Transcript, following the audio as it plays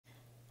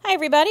Hi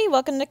everybody,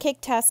 welcome to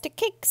Caketastic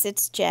Cakes.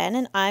 It's Jen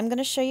and I'm going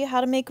to show you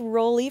how to make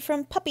Rolly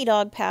from Puppy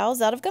Dog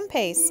Pals out of gum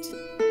paste.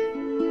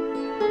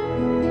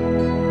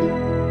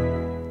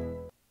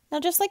 Now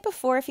just like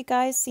before, if you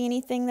guys see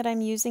anything that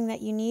I'm using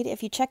that you need,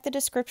 if you check the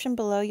description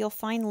below, you'll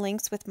find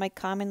links with my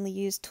commonly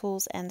used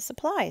tools and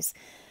supplies.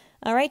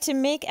 Alright, to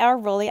make our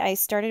Rolly, I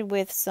started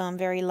with some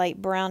very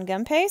light brown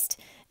gum paste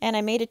and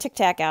I made a Tic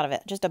Tac out of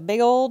it. Just a big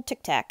old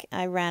Tic Tac.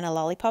 I ran a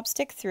lollipop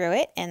stick through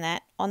it and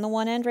that on the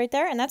one end right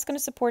there, and that's going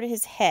to support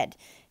his head.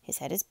 His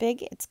head is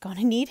big, it's going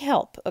to need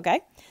help, okay?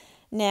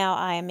 Now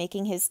I am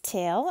making his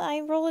tail. I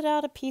roll it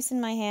out a piece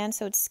in my hand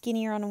so it's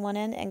skinnier on one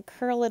end and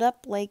curl it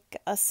up like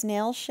a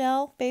snail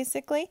shell,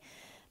 basically.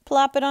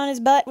 Plop it on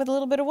his butt with a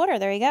little bit of water.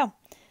 There you go.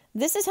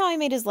 This is how I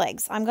made his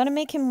legs. I'm going to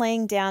make him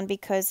laying down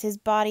because his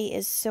body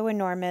is so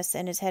enormous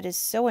and his head is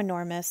so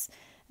enormous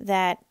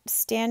that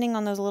standing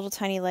on those little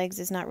tiny legs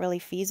is not really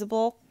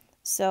feasible.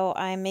 So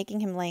I'm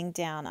making him laying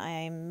down.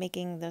 I'm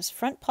making this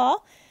front paw.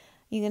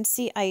 You can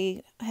see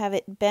I have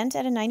it bent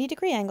at a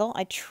 90-degree angle.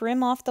 I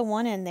trim off the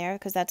one end there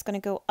because that's going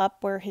to go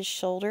up where his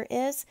shoulder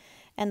is.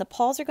 And the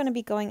paws are going to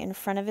be going in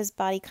front of his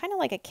body, kind of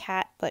like a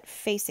cat, but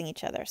facing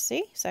each other.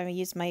 See? So I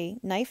use my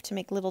knife to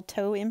make little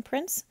toe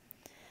imprints.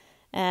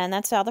 And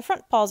that's how the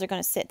front paws are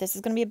going to sit. This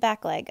is going to be a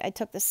back leg. I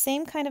took the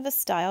same kind of a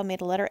style,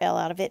 made a letter L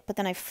out of it, but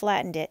then I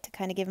flattened it to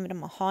kind of give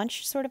him a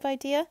haunch sort of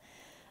idea.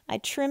 I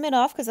trim it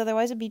off because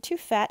otherwise it would be too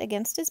fat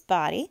against his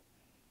body.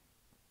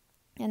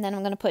 And then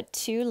I'm going to put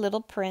two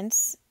little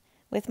prints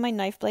with my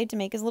knife blade to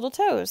make his little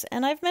toes.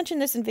 And I've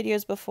mentioned this in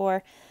videos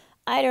before.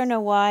 I don't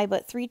know why,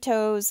 but 3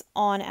 toes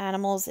on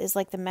animals is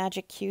like the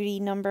magic cutie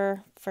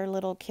number for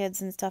little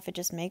kids and stuff. It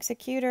just makes it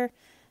cuter.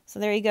 So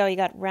there you go. You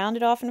got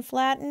rounded off and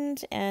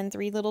flattened and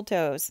 3 little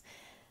toes.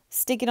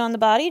 Stick it on the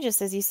body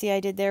just as you see I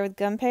did there with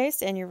gum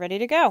paste and you're ready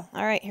to go.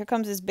 All right, here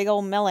comes this big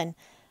old melon.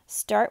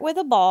 Start with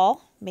a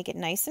ball, make it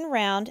nice and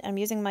round. I'm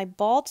using my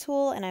ball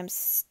tool and I'm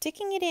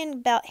sticking it in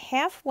about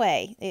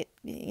halfway.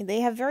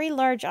 They have very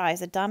large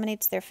eyes. It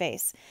dominates their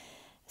face.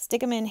 Stick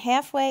them in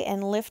halfway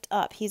and lift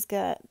up.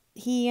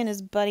 He and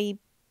his buddy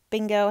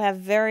Bingo have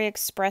very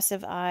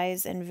expressive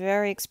eyes and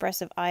very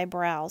expressive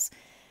eyebrows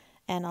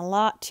and a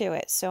lot to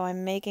it. So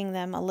I'm making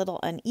them a little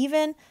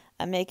uneven.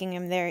 I'm making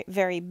them very,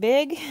 very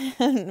big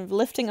and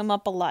lifting them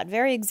up a lot.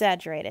 Very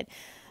exaggerated.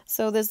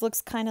 So this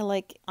looks kind of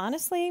like,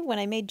 honestly, when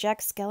I made Jack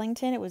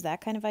Skellington, it was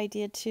that kind of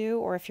idea too.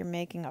 Or if you're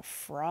making a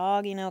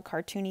frog, you know, a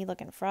cartoony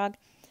looking frog.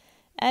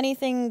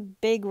 Anything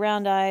big,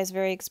 round eyes,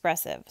 very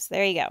expressive. So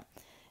there you go.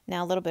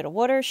 Now a little bit of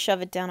water,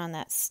 shove it down on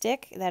that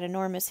stick. That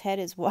enormous head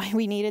is why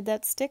we needed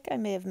that stick. I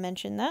may have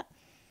mentioned that.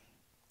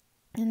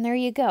 And there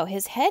you go.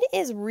 His head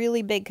is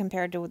really big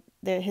compared to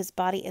his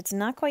body. It's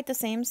not quite the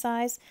same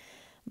size,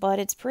 but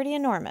it's pretty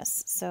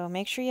enormous. So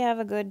make sure you have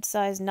a good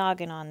sized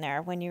noggin on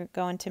there when you're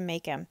going to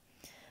make him.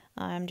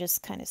 I'm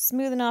just kind of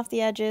smoothing off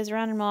the edges,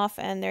 rounding him off,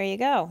 and there you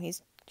go.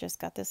 He's just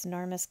got this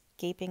enormous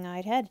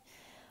gaping-eyed head.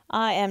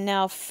 I am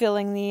now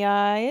filling the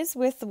eyes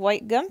with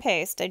white gum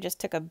paste. I just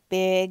took a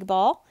big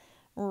ball,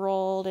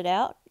 rolled it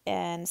out,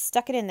 and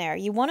stuck it in there.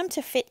 You want them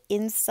to fit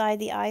inside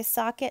the eye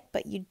socket,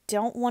 but you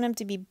don't want them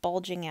to be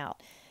bulging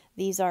out.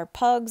 These are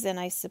pugs, and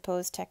I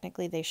suppose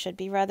technically they should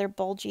be rather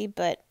bulgy,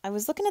 but I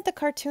was looking at the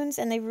cartoons,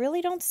 and they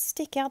really don't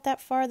stick out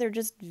that far. They're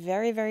just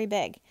very, very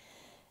big.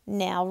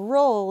 Now,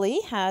 Rolly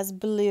has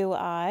blue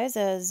eyes,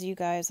 as you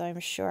guys, I'm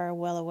sure, are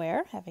well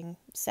aware, having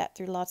sat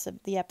through lots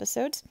of the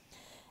episodes.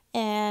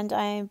 And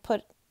I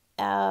put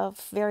a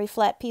very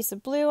flat piece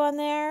of blue on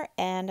there,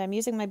 and I'm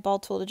using my ball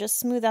tool to just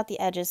smooth out the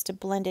edges to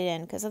blend it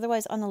in, because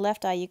otherwise on the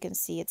left eye you can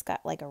see it's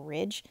got like a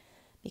ridge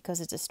because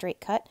it's a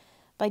straight cut.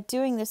 By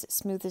doing this, it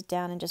smooths it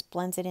down and just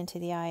blends it into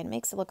the eye and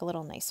makes it look a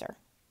little nicer.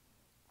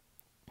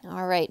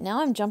 All right,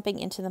 now I'm jumping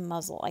into the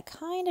muzzle. I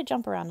kind of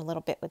jump around a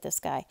little bit with this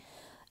guy.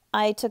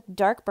 I took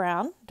darker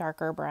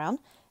brown,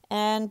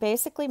 and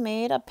basically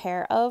made a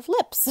pair of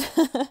lips.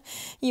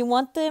 You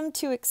want them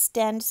to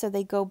extend so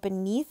they go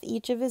beneath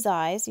each of his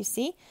eyes, you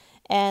see?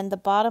 And the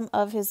bottom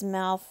of his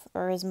mouth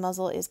or his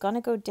muzzle is going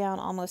to go down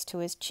almost to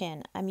his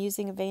chin. I'm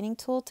using a veining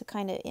tool to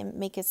kind of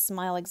make his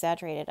smile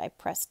exaggerated. I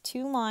press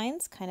 2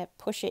 lines, kind of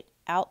push it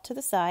out to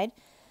the side,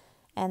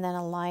 and then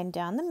a line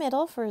down the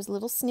middle for his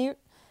little snoot.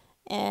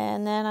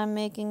 And then I'm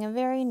making a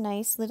very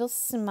nice little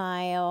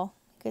smile,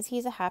 because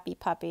he's a happy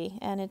puppy,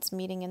 and it's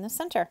meeting in the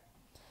center.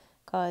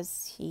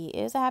 Because he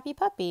is a happy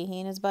puppy. He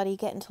and his buddy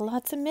get into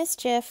lots of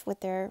mischief with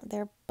their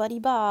buddy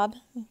Bob.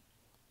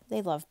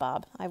 They love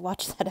Bob. I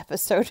watched that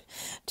episode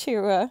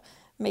to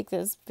make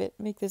this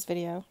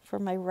video for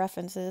my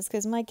references,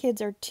 because my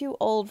kids are too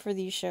old for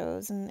these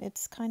shows, and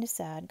it's kind of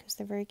sad because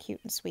they're very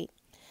cute and sweet.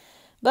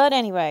 But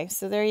anyway,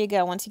 so there you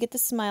go. Once you get the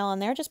smile on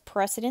there, just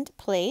press it into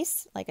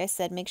place. Like I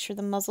said, make sure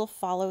the muzzle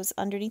follows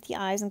underneath the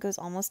eyes and goes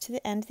almost to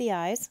the end of the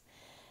eyes.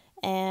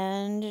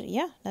 And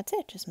yeah, that's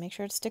it. Just make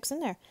sure it sticks in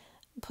there.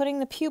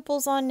 Putting the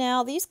pupils on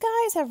now. These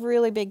guys have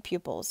really big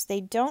pupils. They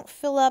don't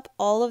fill up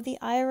all of the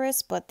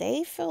iris, but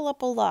they fill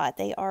up a lot.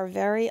 They are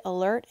very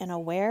alert and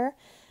aware.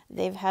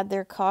 They've had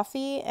their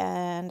coffee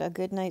and a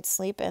good night's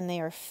sleep, and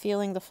they are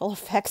feeling the full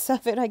effects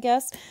of it, I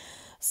guess.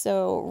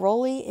 So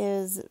Rolly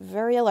is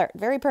very alert,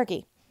 very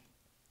perky.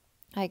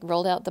 I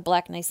rolled out the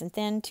black nice and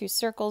thin, 2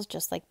 circles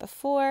just like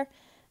before.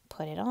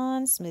 Put it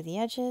on, smooth the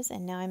edges,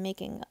 and now I'm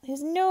making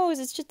his nose.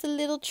 It's just a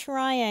little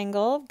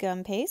triangle of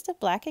gum paste, of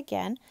black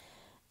again,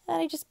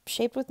 that I just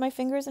shaped with my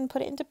fingers and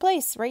put it into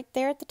place right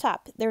there at the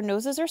top. Their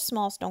noses are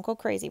small, so don't go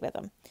crazy with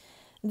them.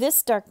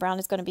 This dark brown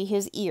is going to be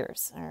his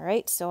ears. All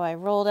right, so I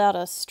rolled out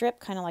a strip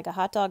kind of like a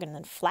hot dog and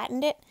then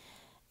flattened it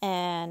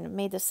and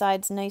made the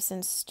sides nice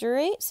and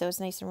straight, so it's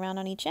nice and round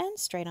on each end,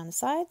 straight on the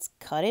sides.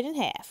 Cut it in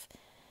half.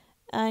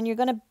 And you're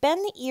going to bend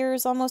the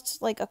ears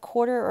almost like a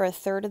quarter or a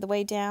third of the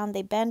way down.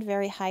 They bend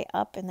very high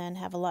up and then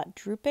have a lot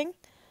drooping.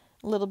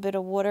 A little bit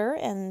of water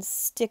and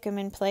stick them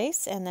in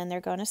place, and then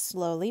they're going to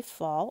slowly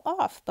fall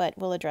off. But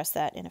we'll address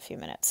that in a few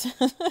minutes.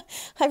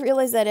 I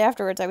realized that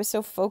afterwards. I was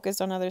so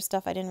focused on other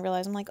stuff I didn't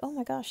realize. I'm like, oh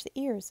my gosh, the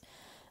ears.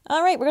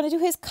 All right, we're going to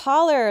do his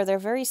collar. They're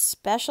very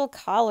special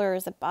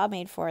collars that Bob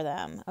made for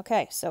them.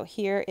 Okay, so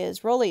here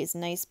is Rolly's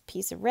nice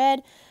piece of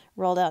red,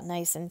 rolled out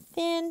nice and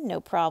thin.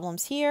 No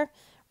problems here.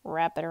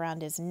 Wrap it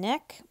around his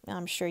neck.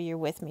 I'm sure you're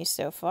with me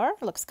so far.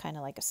 It looks kind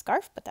of like a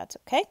scarf, but that's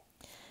okay.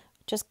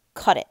 Just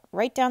cut it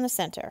right down the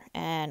center,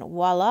 and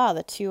voila,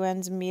 the 2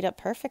 ends meet up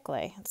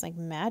perfectly. It's like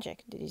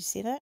magic. Did you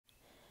see that?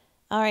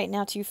 All right,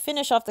 now to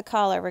finish off the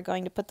collar, we're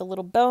going to put the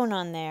little bone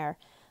on there.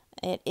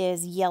 It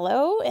is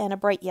yellow and a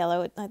bright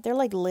yellow. They're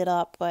like lit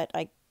up, but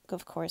I,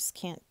 of course,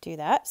 can't do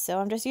that. So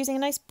I'm just using a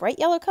nice bright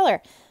yellow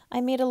color. I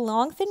made a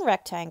long, thin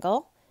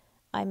rectangle.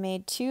 I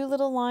made 2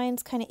 little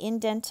lines kind of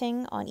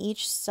indenting on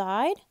each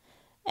side,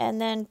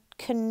 and then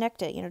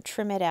connect it,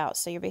 trim it out.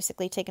 So you're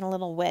basically taking a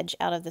little wedge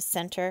out of the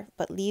center,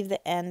 but leave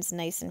the ends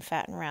nice and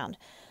fat and round.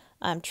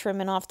 I'm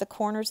trimming off the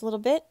corners a little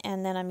bit,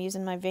 and then I'm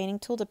using my veining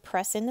tool to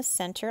press in the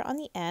center on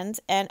the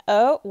ends. And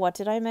oh, what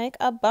did I make?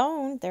 A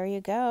bone. There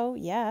you go.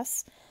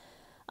 Yes.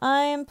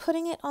 I'm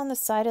putting it on the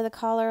side of the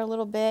collar a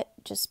little bit,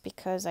 just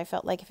because I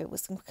felt like if it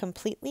was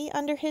completely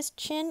under his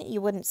chin,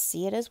 you wouldn't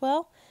see it as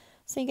well.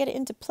 So you get it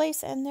into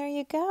place, and there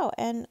you go.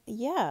 And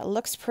yeah, it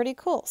looks pretty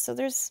cool. So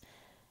there's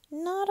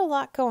not a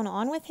lot going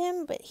on with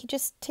him, but he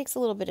just takes a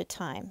little bit of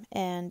time.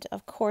 And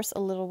of course, a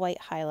little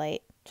white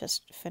highlight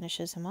just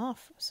finishes him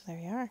off. So there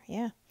you are,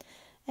 yeah.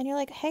 And you're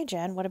like, hey,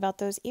 Jen, what about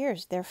those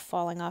ears? They're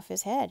falling off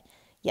his head.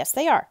 Yes,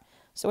 they are.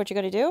 So what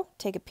you're going to do,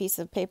 take a piece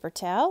of paper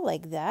towel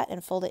like that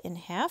and fold it in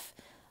half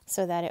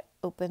so that it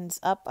opens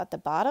up at the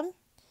bottom.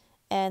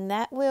 And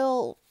that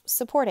will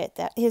support it.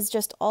 That is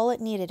just all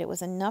it needed. It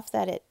was enough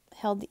that it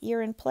held the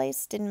ear in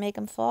place, didn't make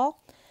him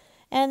fall.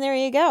 And there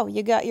you go.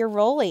 You got your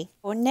Rolly.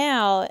 Well,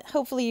 now,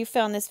 hopefully you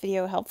found this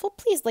video helpful.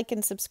 Please like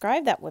and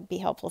subscribe. That would be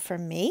helpful for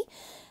me.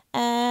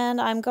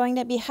 And I'm going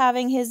to be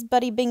having his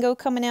Buddy Bingo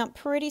coming out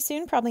pretty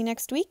soon, probably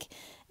next week.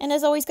 And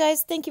as always,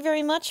 guys, thank you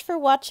very much for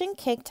watching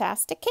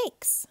Caketastic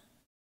Cakes.